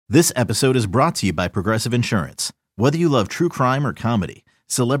This episode is brought to you by Progressive Insurance. Whether you love true crime or comedy,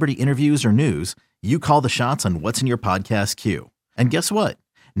 celebrity interviews or news, you call the shots on what's in your podcast queue. And guess what?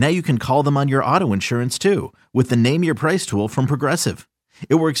 Now you can call them on your auto insurance too with the Name Your Price tool from Progressive.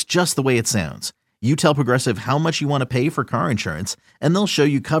 It works just the way it sounds. You tell Progressive how much you want to pay for car insurance, and they'll show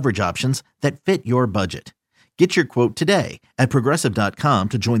you coverage options that fit your budget. Get your quote today at Progressive.com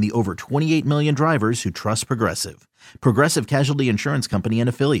to join the over 28 million drivers who trust Progressive. Progressive Casualty Insurance Company and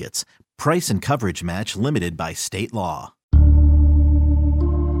Affiliates. Price and coverage match limited by state law.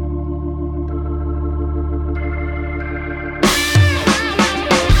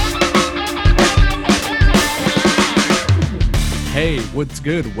 Hey, what's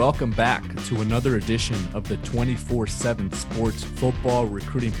good? Welcome back to another edition of the 24/7 Sports Football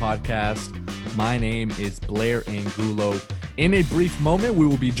Recruiting Podcast. My name is Blair Angulo. In a brief moment, we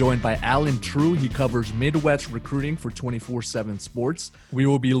will be joined by Alan True. He covers Midwest recruiting for 24/7 Sports. We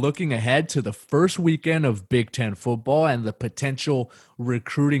will be looking ahead to the first weekend of Big Ten football and the potential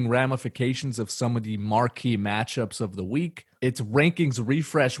recruiting ramifications of some of the marquee matchups of the week. It's rankings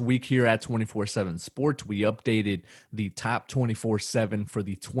refresh week here at 24/7 Sports. We updated the top 24/7 for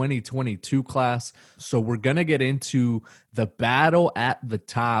the 2022 class. So we're going to get into the battle at the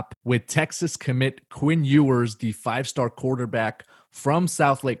top with Texas commit Quinn Ewers, the five-star quarterback from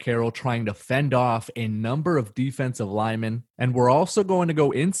South Lake Carroll, trying to fend off a number of defensive linemen. And we're also going to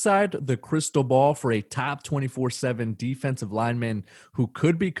go inside the crystal ball for a top 24/7 defensive lineman who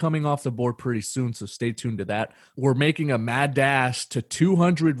could be coming off the board pretty soon, so stay tuned to that. We're making a mad dash to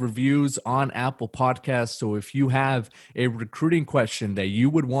 200 reviews on Apple Podcasts, so if you have a recruiting question that you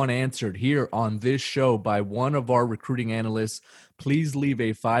would want answered here on this show by one of our recruiting analysts, please leave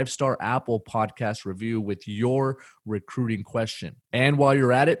a 5-star Apple Podcast review with your recruiting question. And while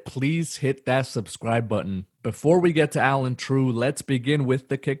you're at it, please hit that subscribe button. Before we get to Alan True, let's begin with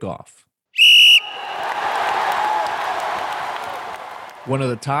the kickoff. One of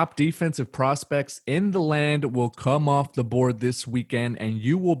the top defensive prospects in the land will come off the board this weekend, and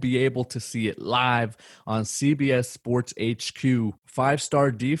you will be able to see it live on CBS Sports HQ.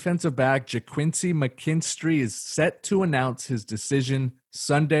 5-star defensive back JaQuincy McKinstry is set to announce his decision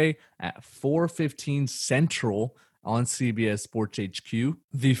Sunday at 4:15 Central on CBS Sports HQ.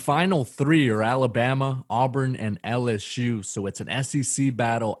 The final three are Alabama, Auburn, and LSU, so it's an SEC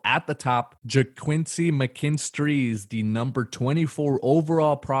battle at the top. JaQuincy McKinstry is the number 24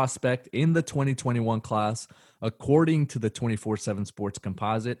 overall prospect in the 2021 class, according to the 24/7 Sports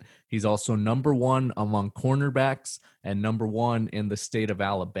Composite. He's also number one among cornerbacks and number one in the state of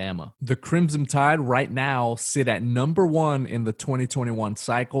Alabama. The Crimson Tide right now sit at number one in the 2021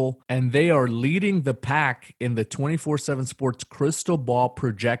 cycle, and they are leading the pack in the 24/7 Sports crystal ball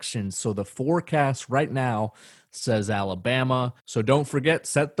projections. So the forecast right now says Alabama. So don't forget,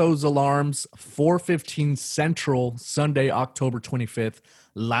 set those alarms. 4:15 Central, Sunday, October 25th,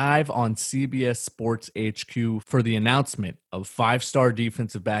 live on CBS Sports HQ for the announcement of 5-star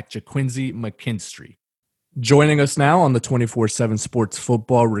defensive back JaQuincy McKinstry. Joining us now on the 24/7 Sports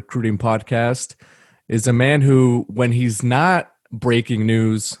Football Recruiting Podcast is a man who, when he's not breaking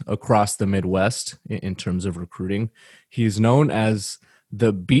news across the Midwest in terms of recruiting, he's known as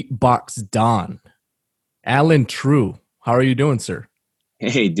the Beatbox Don. Alan True, how are you doing, sir?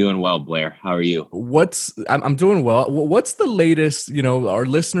 Hey, doing well, Blair. How are you? I'm doing well. What's the latest? You know, our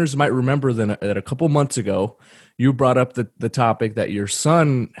listeners might remember that a couple months ago, you brought up the topic that your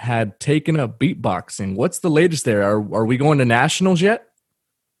son had taken up beatboxing. What's the latest there? Are we going to nationals yet?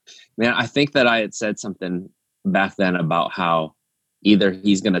 Man, I think that I had said something back then about how either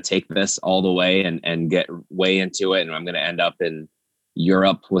he's going to take this all the way and get way into it, and I'm going to end up in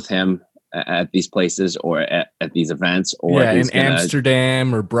Europe with him at these places or at these events, or in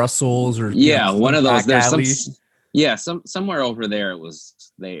Amsterdam or Brussels, or one of those. There's somewhere over there. It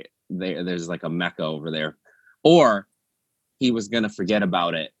was there's like a Mecca over there, or he was gonna forget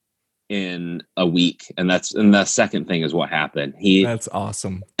about it in a week, and the second thing is what happened. That's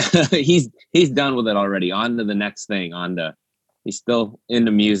awesome. he's done with it already. On to the next thing. He's still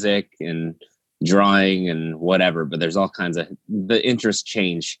into music and drawing and whatever, but there's all kinds of the interests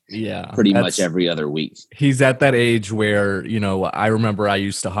change pretty much every other week. He's at that age where, you know, I remember I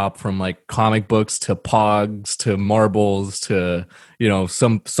used to hop from like comic books to Pogs to marbles to, you know,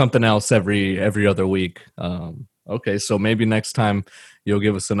 something else every other week. Okay, so maybe next time you'll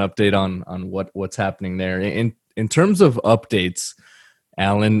give us an update on what's happening there. In terms of updates,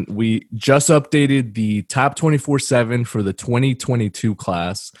 Alan, we just updated the top 24/7 for the 2022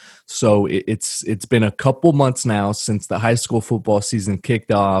 class. So it's been a couple months now since the high school football season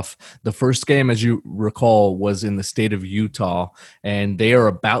kicked off. The first game, as you recall, was in the state of Utah, and they are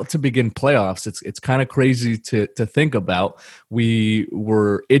about to begin playoffs. It's kind of crazy to think about. We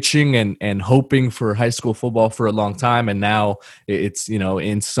were itching and hoping for high school football for a long time, and now it's,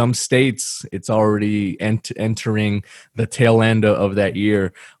 in some states it's already entering the tail end of that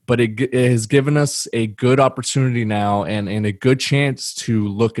year. But it has given us a good opportunity now and a good chance to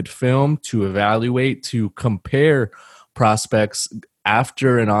look at film, to evaluate, to compare prospects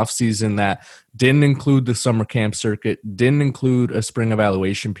after an offseason that didn't include the summer camp circuit, didn't include a spring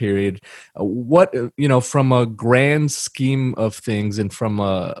evaluation period. What, from a grand scheme of things and from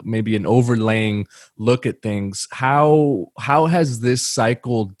maybe an overlaying look at things, how has this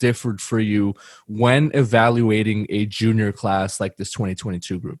cycle differed for you when evaluating a junior class like this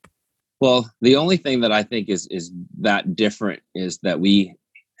 2022 group? Well, the only thing that I think is that different is that we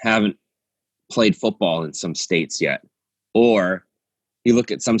haven't played football in some states yet. Or you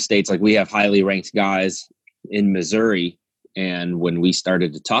look at some states, like we have highly ranked guys in Missouri. And when we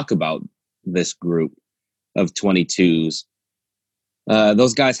started to talk about this group of 22s,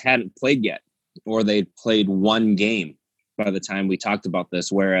 those guys hadn't played yet, or they'd played one game by the time we talked about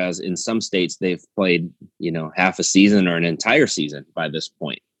this. Whereas in some states, they've played, half a season or an entire season by this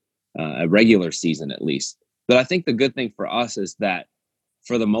point, a regular season at least. But I think the good thing for us is that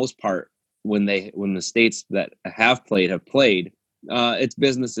for the most part, when the states that have played, it's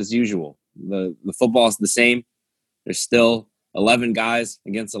business as usual. The football is the same. There's still 11 guys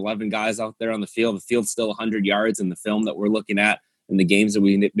against 11 guys out there on the field. The field's still 100 yards in the film that we're looking at and the games that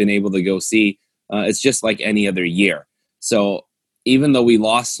we've been able to go see. It's just like any other year. So even though we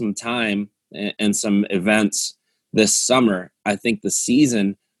lost some time and some events this summer, I think the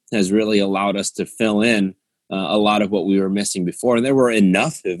season has really allowed us to fill in a lot of what we were missing before. And there were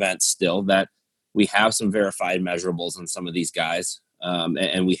enough events still that we have some verified measurables on some of these guys.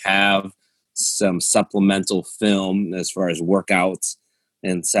 And we have some supplemental film as far as workouts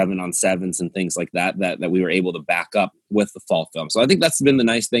and 7-on-7s and things like that we were able to back up with the fall film. So I think that's been the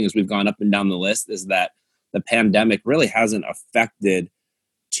nice thing as we've gone up and down the list, is that the pandemic really hasn't affected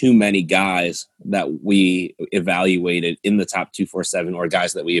too many guys that we evaluated in the top 247 or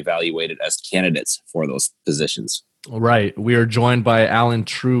guys that we evaluated as candidates for those positions. Right. We are joined by Alan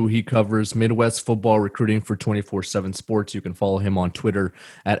True. He covers Midwest football recruiting for 24/7 Sports. You can follow him on Twitter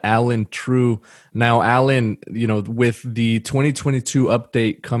at Alan True. Now, Alan, with the 2022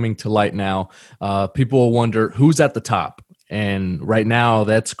 update coming to light now, people will wonder who's at the top. And right now,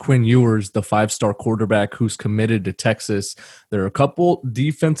 that's Quinn Ewers, the 5-star quarterback who's committed to Texas. There are a couple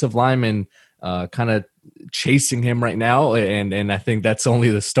defensive linemen kind of chasing him right now, and I think that's only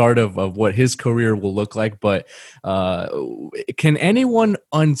the start of what his career will look like. But can anyone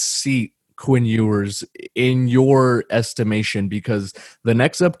unseat Quinn Ewers in your estimation? Because the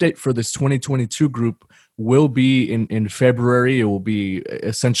next update for this 2022 group will be in February. It will be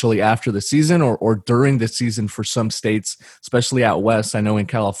essentially after the season or during the season for some states, especially out west. I know in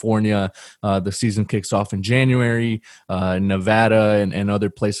California, the season kicks off in January, Nevada and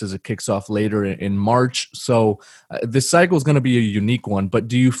other places it kicks off later in March. So this cycle is going to be a unique one. But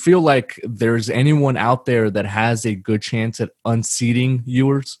do you feel like there's anyone out there that has a good chance at unseating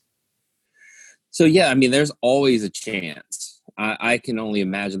Ewers? So, yeah, there's always a chance. I can only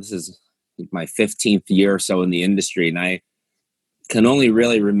imagine this is my 15th year or so in the industry, and I can only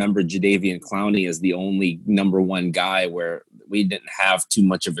really remember Jadeveon Clowney as the only number one guy where we didn't have too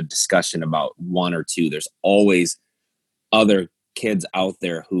much of a discussion about one or two. There's always other kids out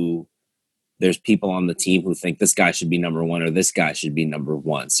there who there's people on the team who think this guy should be number one or this guy should be number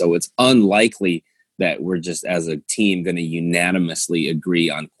one. So it's unlikely that we're just as a team going to unanimously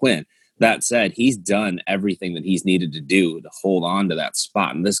agree on Quinn. That said, he's done everything that he's needed to do to hold on to that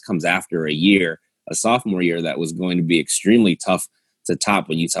spot. And this comes after a sophomore year that was going to be extremely tough to top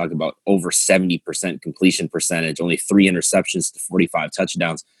when you talk about over 70% completion percentage, only 3 interceptions to 45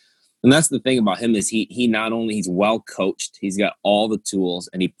 touchdowns. And that's the thing about him is he not only he's well coached, he's got all the tools,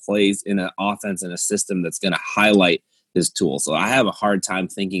 and he plays in an offense and a system that's going to highlight his tools. So I have a hard time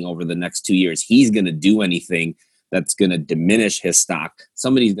thinking over the next 2 years he's going to do anything that's going to diminish his stock.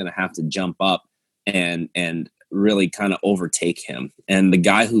 Somebody's going to have to jump up and really kind of overtake him. And the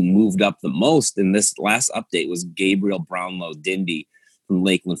guy who moved up the most in this last update was Gabriel Brownlow Dindy from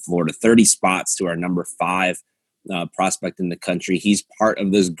Lakeland, Florida. 30 spots to our number 5 prospect in the country. He's part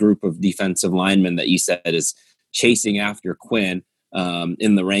of this group of defensive linemen that you said is chasing after Quinn.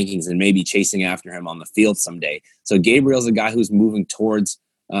 in the rankings and maybe chasing after him on the field someday. So Gabriel's a guy who's moving towards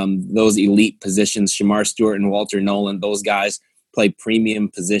those elite positions. Shamar Stewart and Walter Nolan, those guys play premium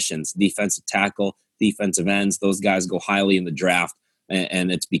positions, defensive tackle, defensive ends. Those guys go highly in the draft,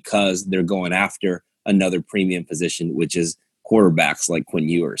 and it's because they're going after another premium position, which is quarterbacks like Quinn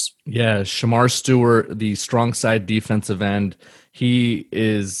Ewers. Yeah, Shamar Stewart, the strong side defensive end, he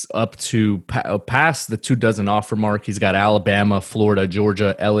is up to past the 24 offer mark. He's got Alabama, Florida,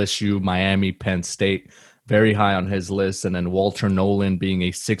 Georgia, LSU, Miami, Penn State, very high on his list. And then Walter Nolan being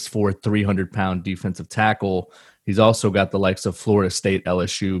a 6'4", 300-pound defensive tackle. He's also got the likes of Florida State,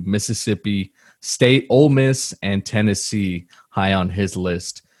 LSU, Mississippi State, Ole Miss, and Tennessee high on his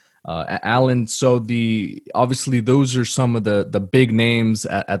list. Alan, so obviously those are some of the big names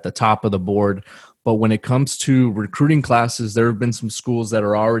at the top of the board. But when it comes to recruiting classes, there have been some schools that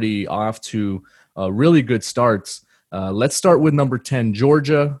are already off to really good starts. Let's start with number 10,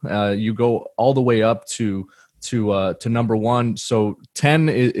 Georgia. You go all the way up to number 1. So 10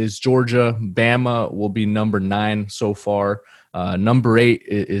 is Georgia. Bama will be number 9 so far. Number 8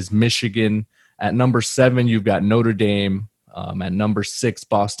 is Michigan. At number 7, you've got Notre Dame. At number 6,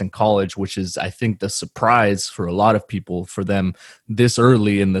 Boston College, which is, I think, the surprise for a lot of people for them this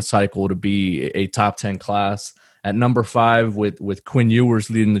early in the cycle to be a top 10 class. At number 5, with Quinn Ewers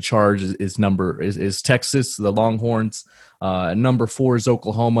leading the charge, is Texas, the Longhorns. Number 4 is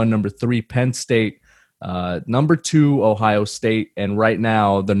Oklahoma. Number 3, Penn State. Number 2, Ohio State. And right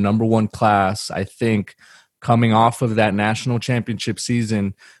now, the number 1 class, I think, coming off of that national championship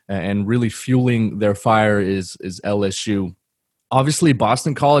season and really fueling their fire is LSU. Obviously,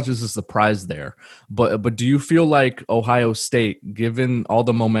 Boston College is a surprise there, but do you feel like Ohio State, given all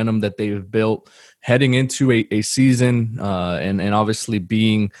the momentum that they've built heading into a season and obviously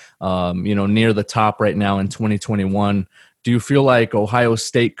being near the top right now in 2021, do you feel like Ohio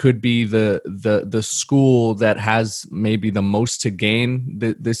State could be the school that has maybe the most to gain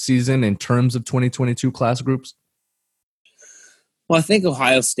this season in terms of 2022 class groups? Well, I think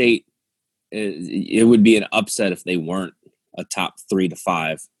Ohio State, it would be an upset if they weren't a top 3 to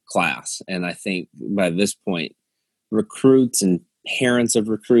 5 class. And I think by this point, recruits and parents of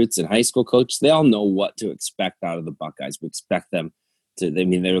recruits and high school coaches, they all know what to expect out of the Buckeyes. We expect them to,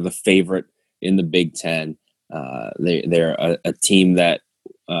 they're the favorite in the Big Ten. They're a team that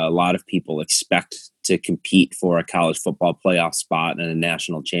a lot of people expect to compete for a college football playoff spot and a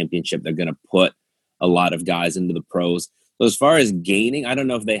national championship. They're going to put a lot of guys into the pros. So as far as gaining, I don't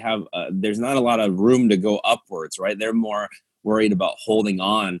know if they have, there's not a lot of room to go upwards, right? They're more worried about holding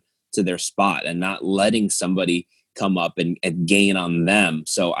on to their spot and not letting somebody come up and gain on them.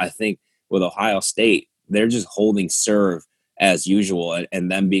 So I think with Ohio State, they're just holding serve as usual.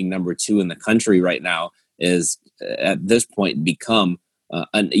 And them being number 2 in the country right now is at this point become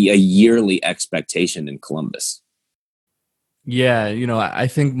a yearly expectation in Columbus. Yeah, I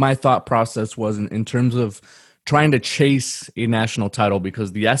think my thought process was in terms of trying to chase a national title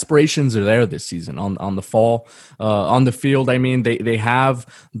because the aspirations are there this season on the fall, on the field. I mean, they have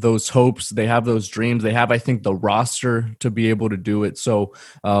those hopes, they have those dreams, they have, I think, the roster to be able to do it. So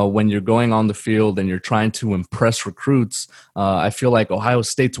when you're going on the field and you're trying to impress recruits, I feel like Ohio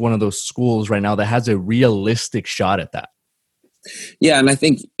State's one of those schools right now that has a realistic shot at that. Yeah, and I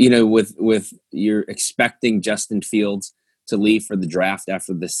think, with you're expecting Justin Fields to leave for the draft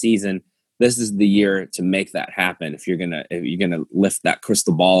after the season, this is the year to make that happen. If you're gonna lift that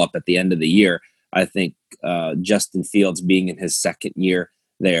crystal ball up at the end of the year, I think Justin Fields being in his second year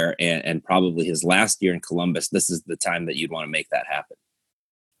there and probably his last year in Columbus, this is the time that you'd want to make that happen.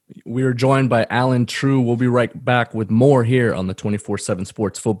 We are joined by Alan True. We'll be right back with more here on the 24/7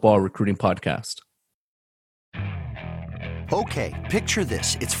 Sports Football Recruiting Podcast. Okay, picture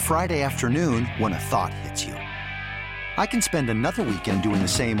this. It's Friday afternoon when a thought hits you. I can spend another weekend doing the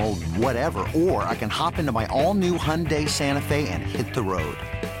same old whatever, or I can hop into my all-new Hyundai Santa Fe and hit the road.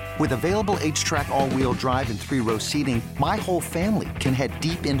 With available H-Track all-wheel drive and 3-row seating, my whole family can head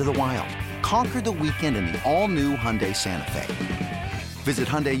deep into the wild. Conquer the weekend in the all-new Hyundai Santa Fe. Visit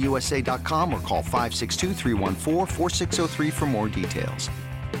HyundaiUSA.com or call 562-314-4603 for more details.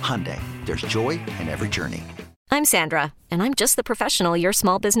 Hyundai, there's joy in every journey. I'm Sandra, and I'm just the professional your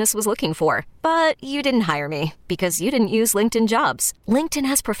small business was looking for. But you didn't hire me because you didn't use LinkedIn Jobs. LinkedIn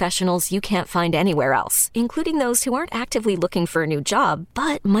has professionals you can't find anywhere else, including those who aren't actively looking for a new job,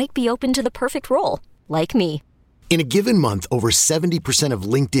 but might be open to the perfect role, like me. In a given month, over 70% of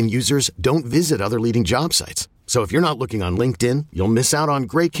LinkedIn users don't visit other leading job sites. So if you're not looking on LinkedIn, you'll miss out on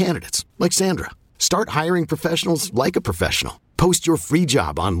great candidates like Sandra. Start hiring professionals like a professional. Post your free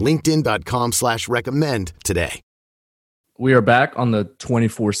job on linkedin.com/recommend today. We are back on the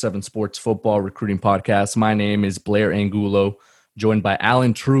 24/7 Sports Football Recruiting Podcast. My name is Blair Angulo, joined by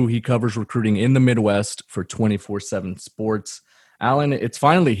Alan True. He covers recruiting in the Midwest for 24/7 Sports. Alan, it's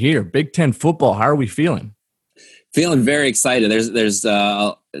finally here. Big Ten football. How are we feeling? Feeling very excited.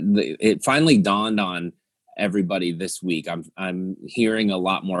 It finally dawned on everybody this week. I'm hearing a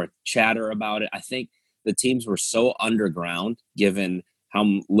lot more chatter about it. I think the teams were so underground given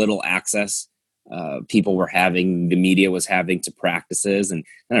how little access people were having, the media was having to practices and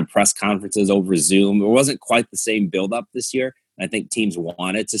kind of press conferences over Zoom. It wasn't quite the same buildup this year. I think teams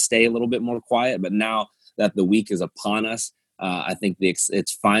wanted to stay a little bit more quiet, but now that the week is upon us, I think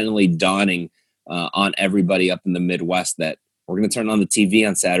it's finally dawning on everybody up in the Midwest that we're going to turn on the TV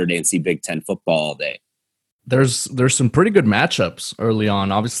on Saturday and see Big Ten football all day. There's some pretty good matchups early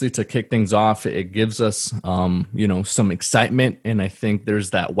on. Obviously, to kick things off, it gives us some excitement, and I think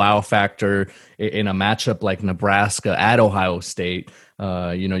there's that wow factor in a matchup like Nebraska at Ohio State.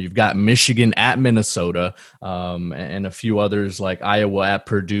 You've got Michigan at Minnesota, and a few others like Iowa at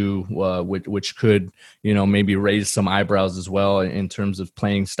Purdue, which could maybe raise some eyebrows as well in terms of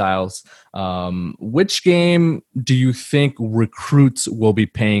playing styles. Which game do you think recruits will be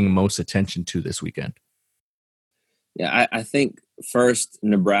paying most attention to this weekend? Yeah, I think first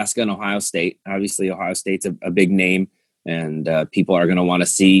Nebraska and Ohio State. Obviously, Ohio State's a big name, and people are going to want to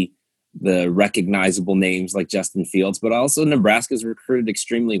see the recognizable names like Justin Fields. But also, Nebraska's recruited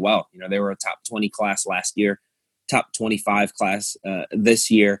extremely well. They were a top 20 class last year, top 25 class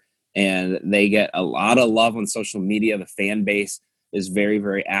this year, and they get a lot of love on social media. The fan base is very,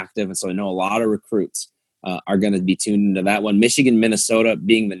 very active, and so I know a lot of recruits are going to be tuned into that one. Michigan, Minnesota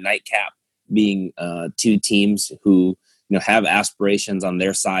being the nightcap. Being two teams who have aspirations on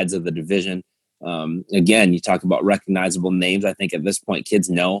their sides of the division. Again, you talk about recognizable names. I think at this point, kids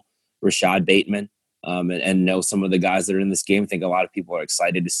know Rashad Bateman and know some of the guys that are in this game. I think a lot of people are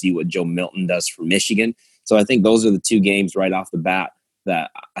excited to see what Joe Milton does for Michigan. So I think those are the two games right off the bat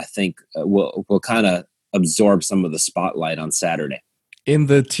that I think will kind of absorb some of the spotlight on Saturday. In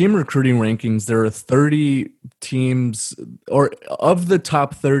the team recruiting rankings, there are 30 teams, or of the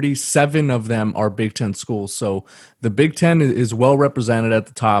top 30, 7 of them are Big Ten schools. So the Big Ten is well represented at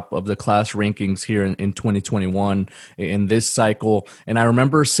the top of the class rankings here in 2021 in this cycle. And I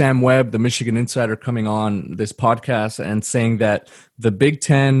remember Sam Webb, the Michigan insider, coming on this podcast and saying that the Big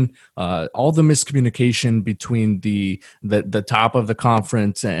Ten, all the miscommunication between the top of the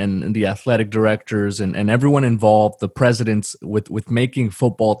conference and the athletic directors and everyone involved, the presidents with making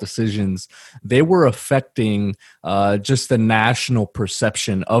football decisions, they were affecting just the national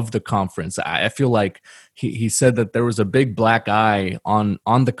perception of the conference. I feel like he said that there was a big black eye on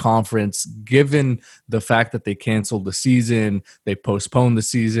the conference, given the fact that they canceled the season, they postponed the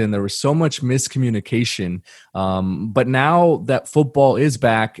season. There was so much miscommunication. But now that football is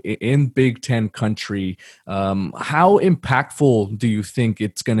back in Big Ten country, how impactful do you think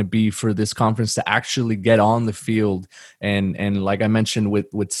it's going to be for this conference to actually get on the field? And like I mentioned,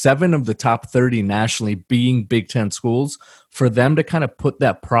 with 7 of the top 30 nationally being Big Ten schools, for them to kind of put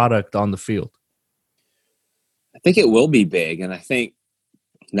that product on the field? I think it will be big. And I think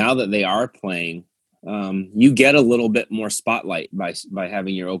now that they are playing, you get a little bit more spotlight by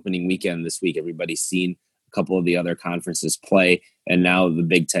having your opening weekend this week. Everybody's seen a couple of the other conferences play, and now the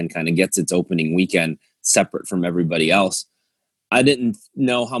Big Ten kind of gets its opening weekend separate from everybody else. I didn't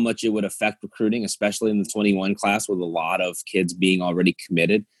know how much it would affect recruiting, especially in the 21 class with a lot of kids being already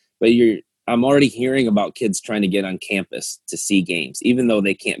committed. But I'm already hearing about kids trying to get on campus to see games, even though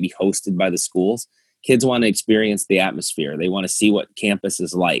they can't be hosted by the schools. Kids want to experience the atmosphere. They want to see what campus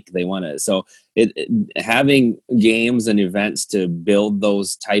is like. They want to, so having games and events to build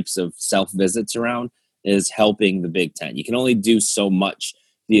those types of self-visits around is helping the Big Ten. You can only do so much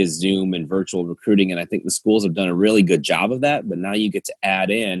via Zoom and virtual recruiting, and I think the schools have done a really good job of that, but now you get to add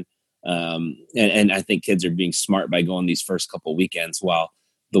in, and I think kids are being smart by going these first couple weekends while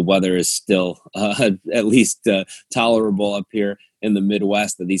the weather is still at least tolerable up here in the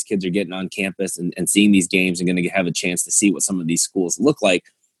Midwest, that these kids are getting on campus and seeing these games and going to have a chance to see what some of these schools look like,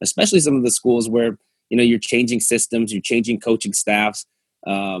 especially some of the schools where, you're changing systems, you're changing coaching staffs.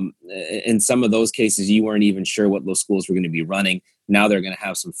 In some of those cases, you weren't even sure what those schools were going to be running. Now they're going to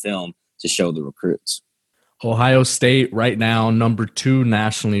have some film to show the recruits. Ohio State right now, number 2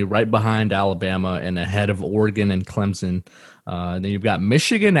 nationally, right behind Alabama and ahead of Oregon and Clemson. Then you've got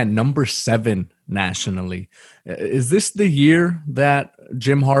Michigan at number 7 nationally. Is this the year that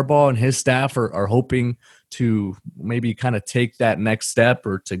Jim Harbaugh and his staff are hoping to maybe kind of take that next step,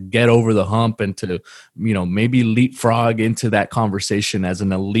 or to get over the hump and to, maybe leapfrog into that conversation as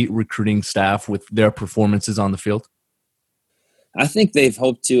an elite recruiting staff with their performances on the field? I think they've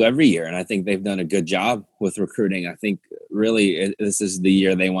hoped to every year, and I think they've done a good job with recruiting. I think really this is the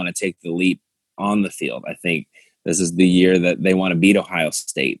year they want to take the leap on the field. I think this is the year that they want to beat Ohio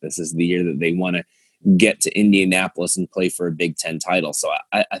State. This is the year that they want to get to Indianapolis and play for a Big Ten title. So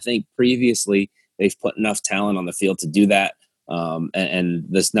I think previously they've put enough talent on the field to do that. And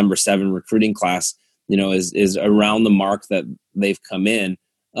this number 7 recruiting class, is around the mark that they've come in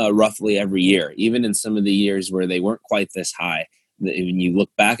roughly every year, even in some of the years where they weren't quite this high. When you look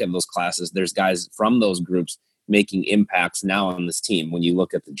back at those classes, there's guys from those groups making impacts now on this team. When you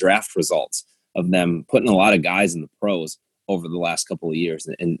look at the draft results of them putting a lot of guys in the pros over the last couple of years,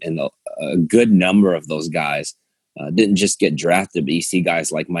 and a good number of those guys didn't just get drafted, but you see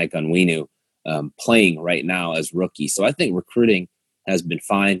guys like Mike Onwenu playing right now as rookies. So I think recruiting has been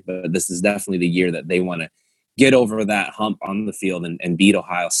fine, but this is definitely the year that they want to get over that hump on the field and beat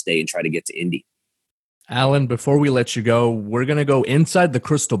Ohio State and try to get to Indy. Alan, before we let you go, we're going to go inside the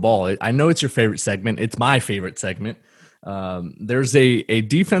crystal ball. I know it's your favorite segment. It's my favorite segment. There's a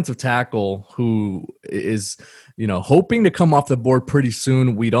defensive tackle who is, hoping to come off the board pretty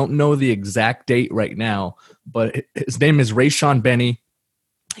soon. We don't know the exact date right now, but his name is Rayshawn Benny.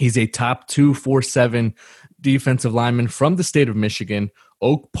 He's a top 247 defensive lineman from the state of Michigan,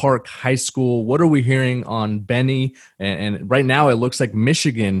 Oak Park High School. What are we hearing on Benny? And right now it looks like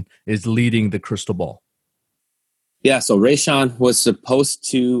Michigan is leading the crystal ball. Yeah, so Rayshawn was supposed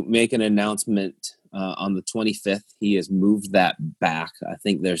to make an announcement on the 25th. He has moved that back. I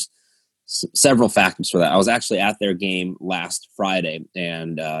think there's several factors for that. I was actually at their game last Friday,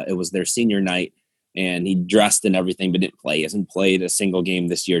 and it was their senior night, and he dressed and everything but didn't play. He hasn't played a single game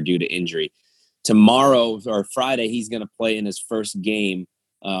this year due to injury. Tomorrow or Friday, he's going to play in his first game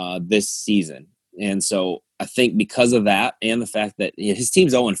this season. And so I think because of that and the fact that his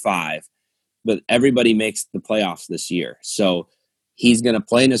team's 0-5, but everybody makes the playoffs this year. So he's going to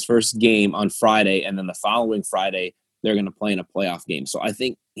play in his first game on Friday, and then the following Friday, they're going to play in a playoff game. So I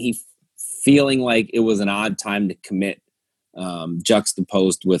think he feeling like it was an odd time to commit,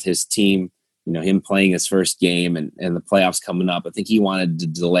 juxtaposed with his team, him playing his first game and the playoffs coming up. I think he wanted to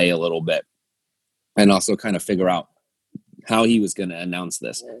delay a little bit and also kind of figure out how he was going to announce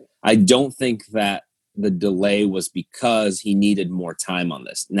this. I don't think that the delay was because he needed more time on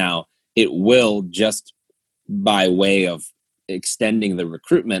this. Now, it will, just by way of extending the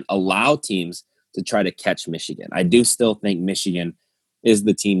recruitment, allow teams to try to catch Michigan. I do still think Michigan is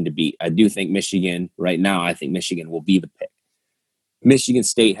the team to beat. I do think Michigan right now, I think Michigan will be the pick. Michigan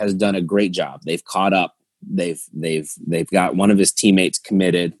State has done a great job. They've caught up. They've got one of his teammates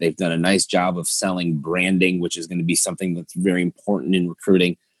committed. They've done a nice job of selling branding, which is going to be something that's very important in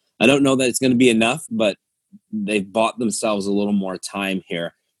recruiting. I don't know that it's going to be enough, but they've bought themselves a little more time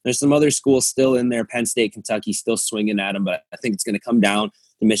here. There's some other schools still in there, Penn State, Kentucky, still swinging at them, but I think it's going to come down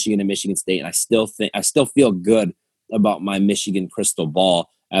to Michigan and Michigan State. And I still feel good about my Michigan crystal ball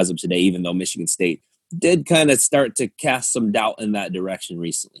as of today, even though Michigan State did kind of start to cast some doubt in that direction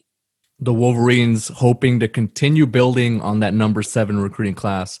recently. The Wolverines hoping to continue building on that number 7 recruiting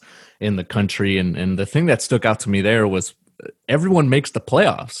class in the country. And the thing that stuck out to me there was everyone makes the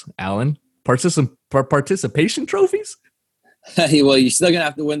playoffs, Alan. Participation trophies? Well, you're still going to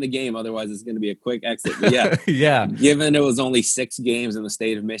have to win the game. Otherwise, it's going to be a quick exit. But yeah, yeah. Given it was only 6 games in the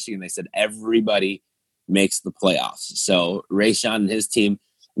state of Michigan, they said everybody makes the playoffs. So Rayshawn and his team,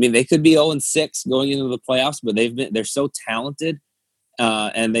 they could be 0-6 going into the playoffs, but they're so talented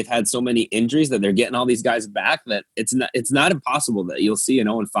and they've had so many injuries that they're getting all these guys back that it's not impossible that you'll see an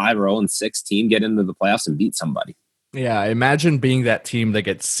 0-5 or 0-6 team get into the playoffs and beat somebody. Yeah, imagine being that team that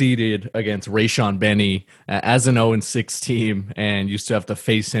gets seeded against Rayshawn Benny as an 0-6 team, and you still have to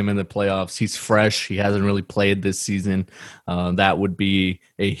face him in the playoffs. He's fresh. He hasn't really played this season. That would be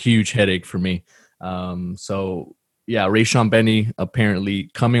a huge headache for me. So, yeah, Rayshawn Benny apparently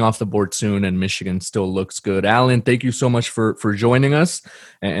coming off the board soon, and Michigan still looks good. Alan, thank you so much for joining us.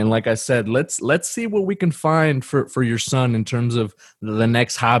 And like I said, let's see what we can find for your son in terms of the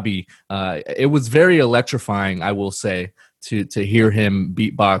next hobby. It was very electrifying, I will say, to hear him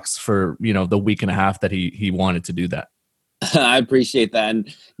beatbox for the week and a half that he wanted to do that. I appreciate that.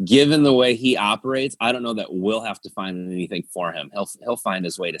 And given the way he operates, I don't know that we'll have to find anything for him. He'll find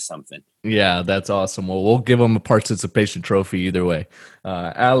his way to something. Yeah, that's awesome. Well, we'll give him a participation trophy either way.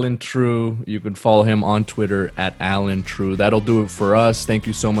 Alan True, you can follow him on Twitter at Alan True. That'll do it for us. Thank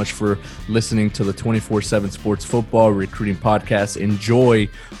you so much for listening to the 24/7 Sports Football Recruiting Podcast. Enjoy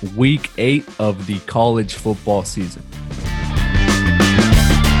Week 8 of the college football season.